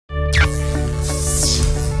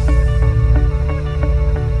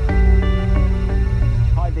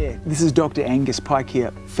This is Dr. Angus Pike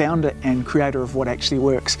here, founder and creator of What Actually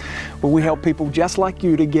Works, where we help people just like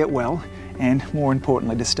you to get well and, more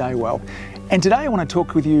importantly, to stay well. And today I want to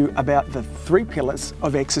talk with you about the 3 pillars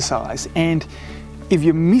of exercise. And if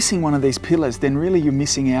you're missing one of these pillars, then really you're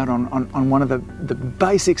missing out on one of the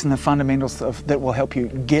basics and the fundamentals that will help you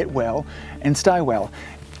get well and stay well.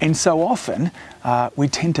 And so often we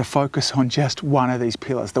tend to focus on just one of these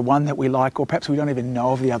pillars, the one that we like, or perhaps we don't even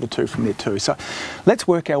know of the other 2 from there too. So let's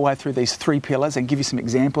work our way through these 3 pillars and give you some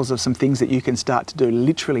examples of some things that you can start to do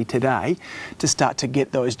literally today to start to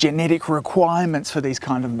get those genetic requirements for these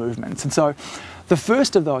kind of movements. And so the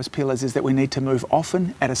first of those pillars is that we need to move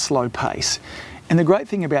often at a slow pace. And the great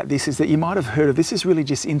thing about this is that you might have heard of this is really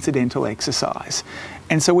just incidental exercise.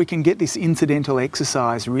 And so we can get this incidental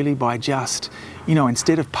exercise really by just,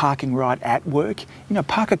 instead of parking right at work,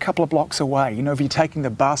 park a couple of blocks away. If you're taking the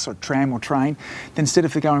bus or tram or train, then instead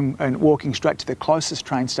of going and walking straight to the closest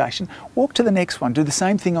train station, walk to the next one. Do the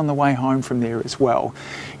same thing on the way home from there as well.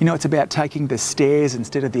 It's about taking the stairs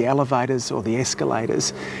instead of the elevators or the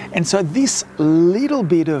escalators. And so this little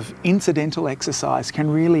bit of incidental exercise can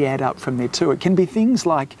really add up from there too. It can be things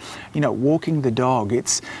like, walking the dog.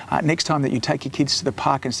 It's next time that you take your kids to the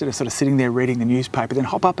park, instead of sort of sitting there reading the newspaper, then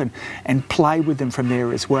hop up and play with them from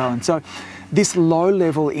there as well. And so this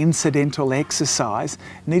low-level incidental exercise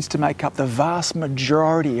needs to make up the vast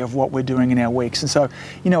majority of what we're doing in our weeks. And so,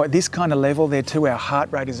 at this kind of level there too, our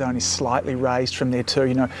heart rate is only slightly raised from there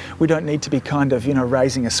too. We don't need to be kind of,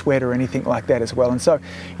 raising a sweat or anything like that as well. And so,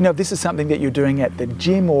 if this is something that you're doing at the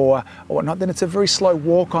gym or whatnot, then it's a very slow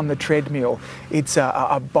walk on the treadmill. It's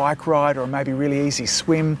a bike ride or maybe really easy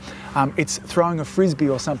swim. It's throwing a frisbee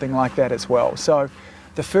or something like that as well. So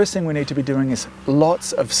the first thing we need to be doing is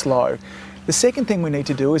lots of slow. The second thing we need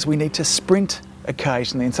to do is we need to sprint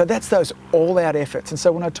occasionally. And so that's those all-out efforts. And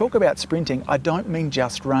so when I talk about sprinting, I don't mean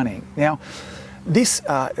just running. Now, this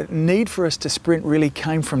need for us to sprint really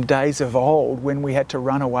came from days of old when we had to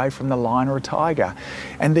run away from the lion or a tiger.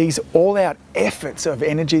 And these all-out efforts of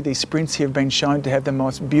energy, these sprints have been shown to have the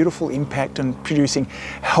most beautiful impact on producing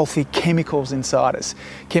healthy chemicals inside us.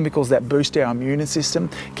 Chemicals that boost our immune system,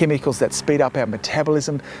 chemicals that speed up our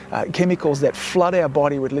metabolism, chemicals that flood our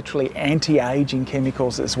body with literally anti-aging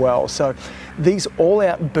chemicals as well. So these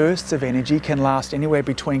all-out bursts of energy can last anywhere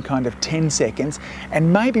between kind of 10 seconds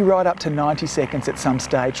and maybe right up to 90 seconds at some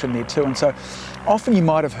stage from there too. And so often you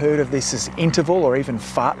might have heard of this as interval or even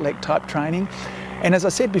fartlek type training. And as I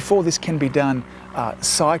said before, this can be done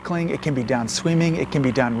cycling, it can be done swimming, it can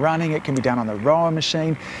be done running, it can be done on the rower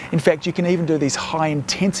machine. In fact, you can even do these high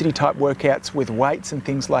intensity type workouts with weights and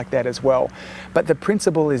things like that as well. But the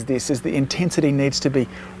principle is this, is the intensity needs to be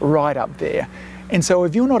right up there. And so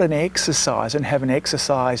if you're not an exerciser and haven't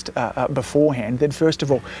exercised beforehand, then first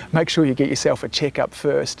of all, make sure you get yourself a checkup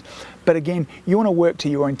first. But again, you want to work to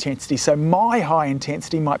your intensity. So my high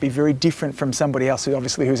intensity might be very different from somebody else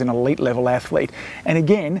who's an elite level athlete. And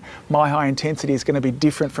again, my high intensity is going to be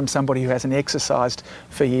different from somebody who hasn't exercised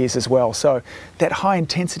for years as well. So that high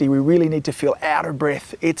intensity, we really need to feel out of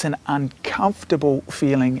breath. It's an uncomfortable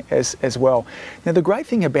feeling as well. Now, the great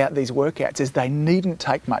thing about these workouts is they needn't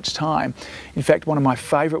take much time. In fact, one of my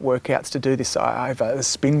favorite workouts to do this, I have a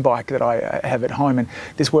spin bike that I have at home, and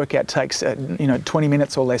this workout takes 20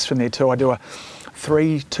 minutes or less from there too. I do a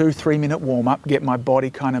 3 minute warm up, get my body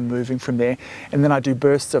kind of moving from there, and then I do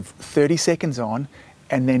bursts of 30 seconds on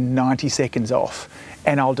and then 90 seconds off.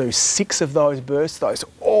 And I'll do 6 of those bursts, those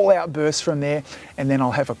all out bursts from there, and then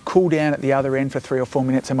I'll have a cool down at the other end for 3 or 4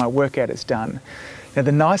 minutes and my workout is done. Now,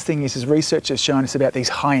 the nice thing is research has shown us about these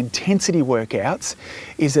high intensity workouts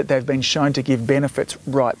is that they've been shown to give benefits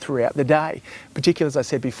right throughout the day, particularly, as I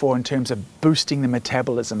said before, in terms of boosting the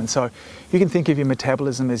metabolism. And so you can think of your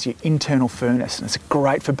metabolism as your internal furnace, and it's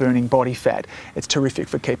great for burning body fat. It's terrific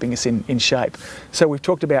for keeping us in shape. So we've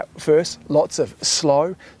talked about, first, lots of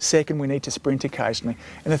slow. Second, we need to sprint occasionally.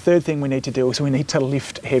 And the third thing we need to do is we need to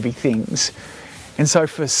lift heavy things. And so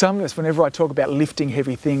for some of us, whenever I talk about lifting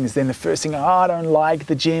heavy things, then the first thing, I don't like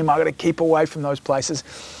the gym, I've got to keep away from those places.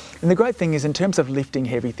 And the great thing is, in terms of lifting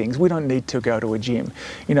heavy things, we don't need to go to a gym.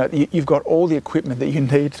 You've got all the equipment that you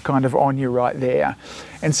need kind of on you right there.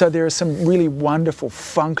 And so there are some really wonderful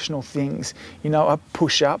functional things, a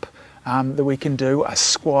push-up, that we can do, a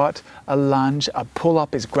squat, a lunge, a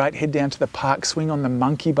pull-up is great, head down to the park, swing on the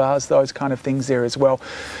monkey bars, those kind of things there as well.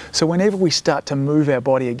 So whenever we start to move our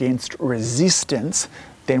body against resistance,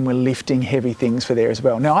 then we're lifting heavy things for there as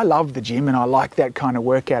well. Now, I love the gym and I like that kind of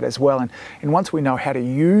workout as well. And once we know how to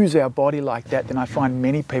use our body like that, then I find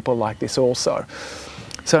many people like this also.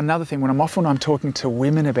 So another thing, when I'm talking to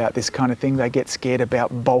women about this kind of thing, they get scared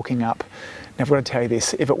about bulking up. Now I've got to tell you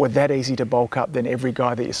this, if it were that easy to bulk up, then every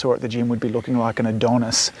guy that you saw at the gym would be looking like an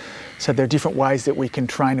Adonis. So there are different ways that we can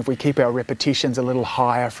train. If we keep our repetitions a little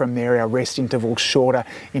higher from there, our rest intervals shorter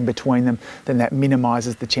in between them, then that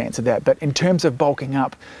minimises the chance of that. But in terms of bulking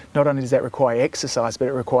up, not only does that require exercise, but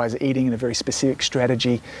it requires eating in a very specific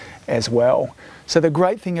strategy as well. So the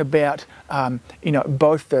great thing about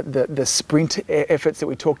both the sprint efforts that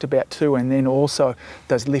we talked about too, and then also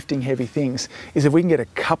those lifting heavy things, is if we can get a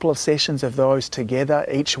couple of sessions of those together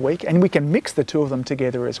each week, and we can mix the two of them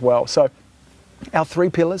together as well. So our 3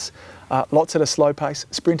 pillars, lots at a slow pace,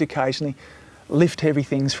 sprint occasionally, lift heavy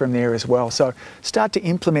things from there as well. So start to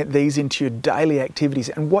implement these into your daily activities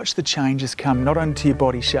and watch the changes come, not only to your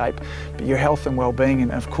body shape, but your health and well-being.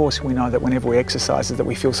 And of course, we know that whenever we exercise, that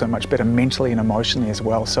we feel so much better mentally and emotionally as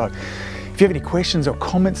well. So if you have any questions or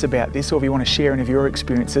comments about this, or if you want to share any of your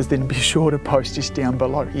experiences, then be sure to post just down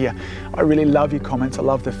below here. I really love your comments. I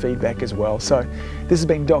love the feedback as well. So this has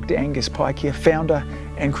been Dr. Angus Pike here, founder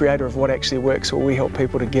and creator of What Actually Works, where we help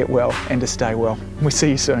people to get well and to stay well. We'll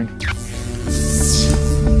see you soon.